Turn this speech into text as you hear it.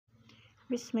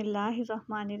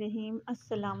बिस्मिल्लाहिर्रहमानिर्रहीम।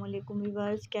 अस्सलाम वालेकुम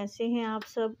व्यूअर्स, कैसे हैं आप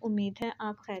सब? उम्मीद है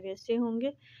आप खैरियत से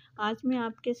होंगे। आज मैं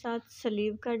आपके साथ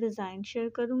स्लीव का डिज़ाइन शेयर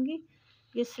करूंगी।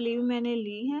 ये स्लीव मैंने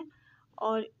ली है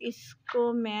और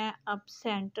इसको मैं अब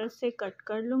सेंटर से कट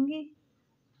कर लूँगी,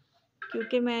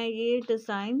 क्योंकि मैं ये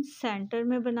डिज़ाइन सेंटर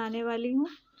में बनाने वाली हूँ,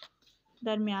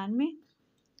 दरमियान में।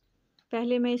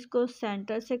 पहले मैं इसको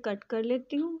सेंटर से कट कर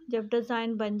लेती हूँ। जब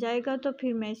डिज़ाइन बन जाएगा तो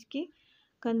फिर मैं इसकी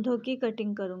कंधों की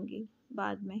कटिंग करूँगी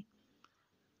बाद में।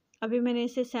 अभी मैंने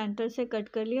इसे सेंटर से कट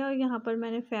कर लिया और यहाँ पर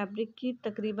मैंने फैब्रिक की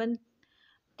तकरीबन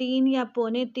 3 या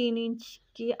पौने 3 इंच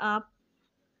की आप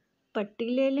पट्टी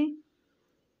ले लें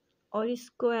और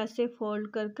इसको ऐसे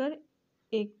फोल्ड कर कर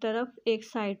एक तरफ एक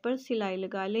साइड पर सिलाई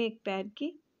लगा लें एक पैर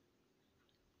की।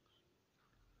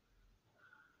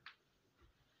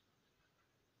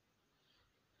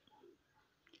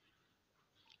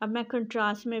 अब मैं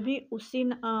कंट्रास्ट में भी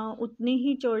उतनी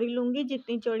ही चौड़ी लूँगी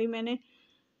जितनी चौड़ी मैंने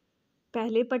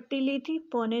पहले पट्टी ली थी।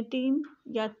 पौने 3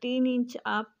 या 3 इंच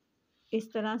आप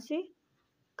इस तरह से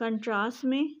कंट्रास्ट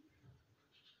में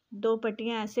 2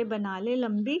 पट्टियाँ ऐसे बना ले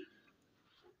लंबी।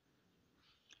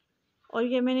 और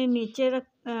ये मैंने नीचे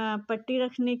पट्टी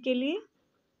रखने के लिए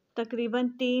तकरीबन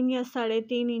 3 या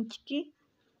 3.5 इंच की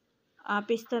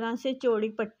आप इस तरह से चौड़ी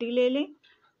पट्टी ले लें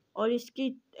और इसकी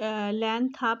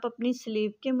लेंथ आप अपनी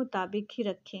स्लीव के मुताबिक ही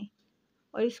रखें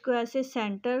और इसको ऐसे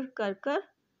सेंटर कर कर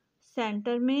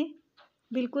सेंटर में,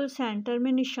 बिल्कुल सेंटर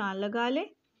में निशान लगा लें।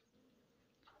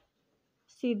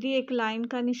 सीधी एक लाइन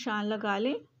का निशान लगा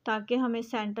लें ताकि हमें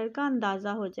सेंटर का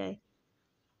अंदाज़ा हो जाए।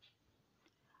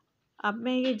 अब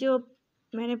मैं ये जो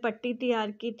मैंने पट्टी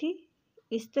तैयार की थी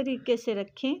इस तरीके से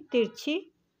रखें, तिरछी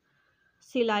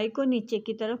सिलाई को नीचे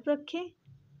की तरफ रखें,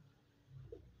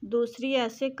 दूसरी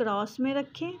ऐसे क्रॉस में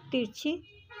रखें तिरछी,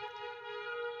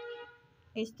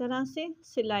 इस तरह से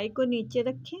सिलाई को नीचे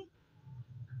रखें,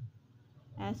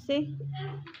 ऐसे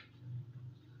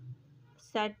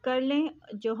सेट कर लें।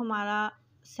 जो हमारा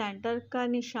सेंटर का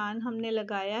निशान हमने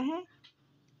लगाया है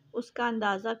उसका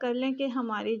अंदाज़ा कर लें कि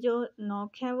हमारी जो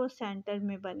नोक है वो सेंटर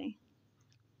में बने।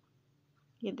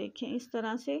 ये देखें, इस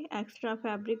तरह से एक्स्ट्रा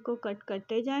फैब्रिक को कट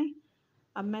करते जाएं।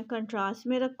 अब मैं कंट्रास्ट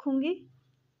में रखूँगी,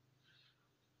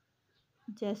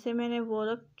 जैसे मैंने वो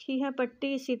रखी है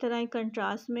पट्टी इसी तरह ही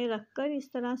कंट्रास्ट में रखकर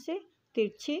इस तरह से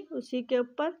तिरछी उसी के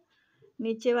ऊपर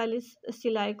नीचे वाली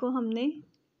सिलाई को हमने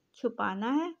छुपाना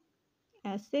है।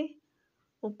 ऐसे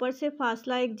ऊपर से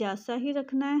फासला एक जैसा ही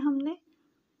रखना है हमने,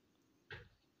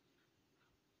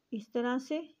 इस तरह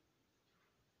से।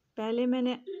 पहले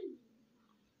मैंने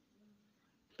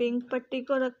पिंक पट्टी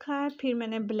को रखा है, फिर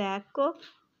मैंने ब्लैक को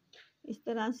इस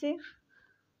तरह से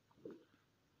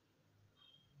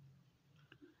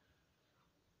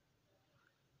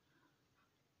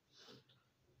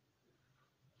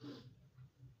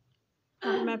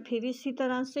अब मैं फिर इसी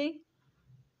तरह से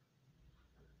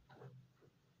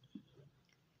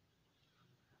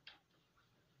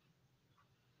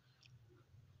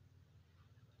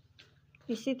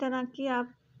इसी तरह की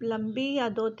आप लंबी या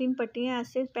 2-3 पट्टियाँ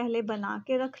ऐसे पहले बना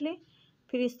के रख लें,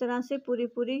 फिर इस तरह से पूरी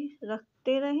पूरी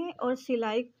रखते रहें और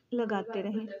सिलाई लगाते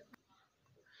रहें।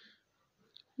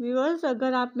 व्यूअर्स,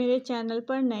 अगर आप मेरे चैनल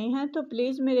पर नए हैं तो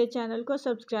प्लीज़ मेरे चैनल को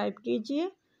सब्सक्राइब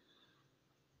कीजिए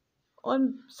और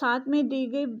साथ में दी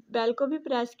गई बेल को भी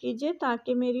प्रेस कीजिए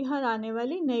ताकि मेरी हर आने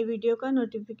वाली नई वीडियो का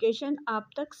नोटिफिकेशन आप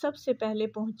तक सबसे पहले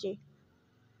पहुंचे।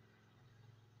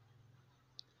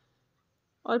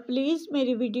 और प्लीज़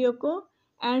मेरी वीडियो को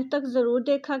एंड तक ज़रूर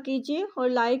देखा कीजिए और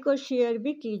लाइक और शेयर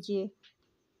भी कीजिए।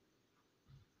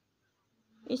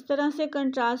 इस तरह से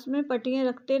कंट्रास्ट में पट्टियाँ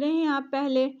रखते रहें आप।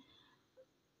 पहले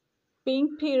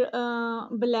पिंक फिर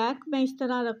ब्लैक मैं इस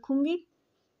तरह रखूँगी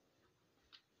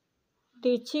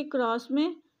तिरछी क्रॉस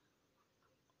में,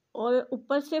 और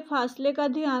ऊपर से फासले का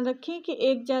ध्यान रखें कि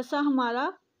एक जैसा हमारा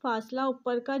फासला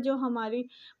ऊपर का जो हमारी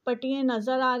पट्टियाँ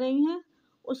नज़र आ रही हैं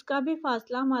उसका भी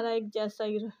फासला हमारा एक जैसा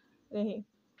ही रहे।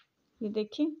 ये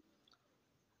देखिए,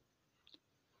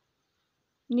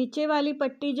 नीचे वाली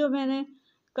पट्टी जो मैंने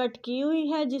कट की हुई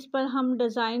है जिस पर हम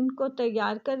डिज़ाइन को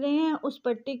तैयार कर रहे हैं उस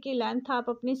पट्टी की लेंथ आप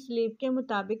अपनी स्लीव के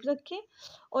मुताबिक रखें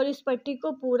और इस पट्टी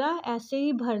को पूरा ऐसे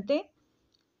ही भर दें।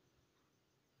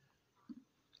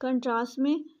 कंट्रास्ट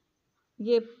में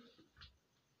ये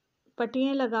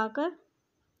पट्टियाँ लगाकर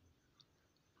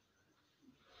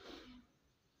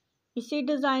इसी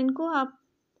डिज़ाइन को आप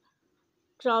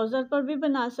ट्राउज़र पर भी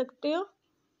बना सकते हो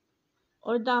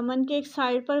और दामन के एक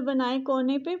साइड पर बनाए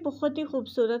कोने पे, बहुत ही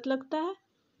खूबसूरत लगता है।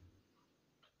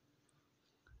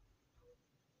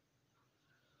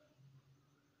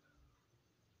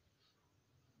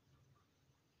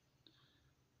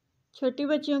 छोटी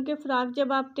बच्चियों के फ्रॉक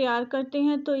जब आप तैयार करते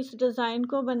हैं तो इस डिज़ाइन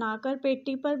को बनाकर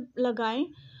पेटी पर लगाएं,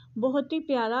 बहुत ही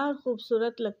प्यारा और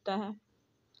ख़ूबसूरत लगता है।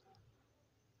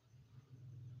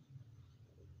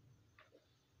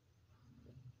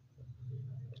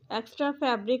 एक्स्ट्रा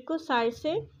फैब्रिक को साइड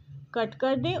से कट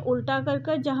कर दें, उल्टा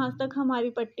कर जहाँ तक हमारी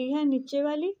पट्टी है नीचे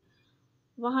वाली,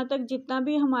 वहाँ तक जितना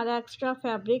भी हमारा एक्स्ट्रा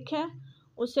फैब्रिक है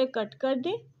उसे कट कर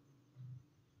दें।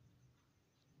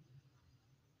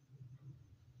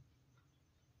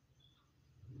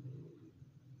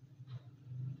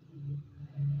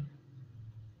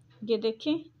 ये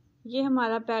देखें, ये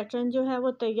हमारा पैटर्न जो है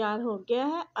वो तैयार हो गया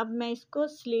है। अब मैं इसको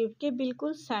स्लीव के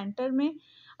बिल्कुल सेंटर में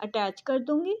अटैच कर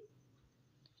दूंगी।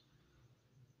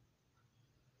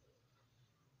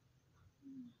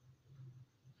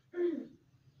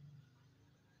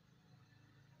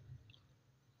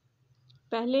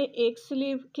 पहले एक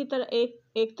स्लीव की तरह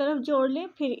एक तरफ जोड़ लें,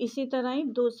 फिर इसी तरह ही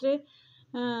दूसरे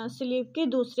स्लीव के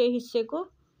दूसरे हिस्से को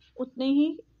उतने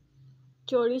ही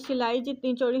चौड़ी सिलाई,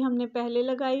 जितनी चौड़ी हमने पहले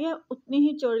लगाई है उतनी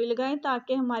ही चौड़ी लगाएं,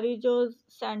 ताकि हमारी जो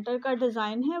सेंटर का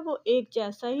डिज़ाइन है वो एक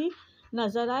जैसा ही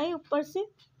नज़र आए ऊपर से।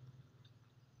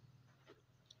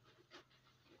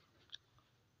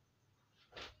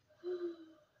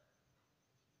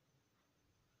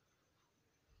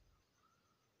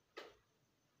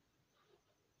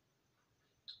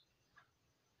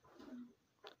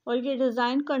 और ये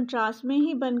डिज़ाइन कंट्रास्ट में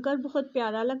ही बनकर बहुत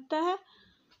प्यारा लगता है।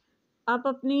 आप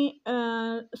अपनी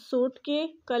सूट के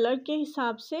कलर के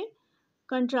हिसाब से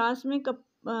कंट्रास्ट में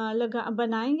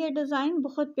बनाएंगे, डिज़ाइन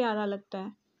बहुत प्यारा लगता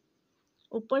है।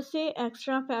 ऊपर से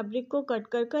एक्स्ट्रा फैब्रिक को कट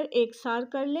कर एक सार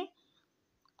कर लें।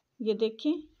 ये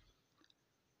देखें,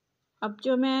 अब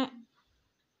जो मैं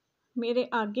मेरे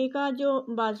आगे का जो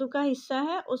बाजू का हिस्सा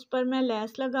है उस पर मैं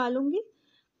लेस लगा लूँगी।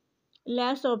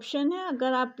 लेस ऑप्शन है,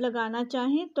 अगर आप लगाना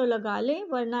चाहें तो लगा लें,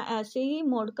 वरना ऐसे ही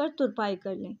मोड़कर तुरपाई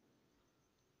कर लें।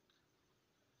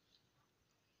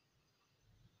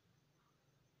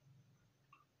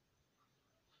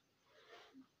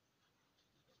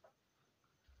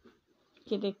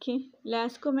 ये देखिए,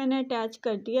 लेस को मैंने अटैच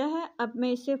कर दिया है। अब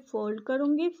मैं इसे फोल्ड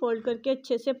करूँगी, फोल्ड करके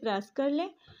अच्छे से प्रेस कर लें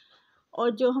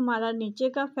और जो हमारा नीचे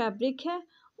का फैब्रिक है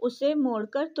उसे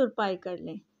मोड़कर तुरपाई कर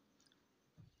लें।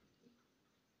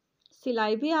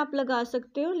 सिलाई भी आप लगा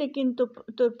सकते हो, लेकिन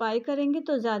तुरपाई करेंगे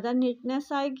तो ज़्यादा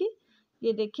नीटनेस आएगी।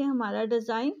 ये देखिए, हमारा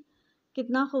डिज़ाइन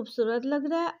कितना खूबसूरत लग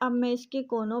रहा है। अब मैं इसके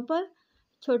कोनों पर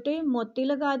छोटे मोती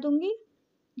लगा दूँगी।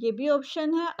 ये भी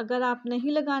ऑप्शन है, अगर आप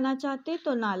नहीं लगाना चाहते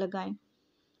तो ना लगाएं।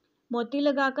 मोती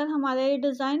लगाकर हमारा ये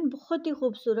डिज़ाइन बहुत ही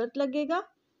खूबसूरत लगेगा।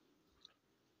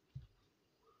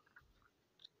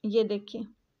 ये देखिए,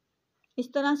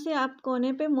 इस तरह से आप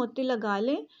कोने पे मोती लगा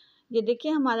लें। ये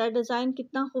देखिए, हमारा डिज़ाइन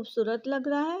कितना खूबसूरत लग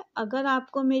रहा है। अगर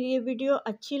आपको मेरी ये वीडियो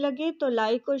अच्छी लगे तो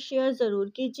लाइक और शेयर ज़रूर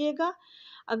कीजिएगा।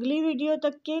 अगली वीडियो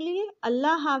तक के लिए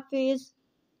अल्लाह हाफिज़।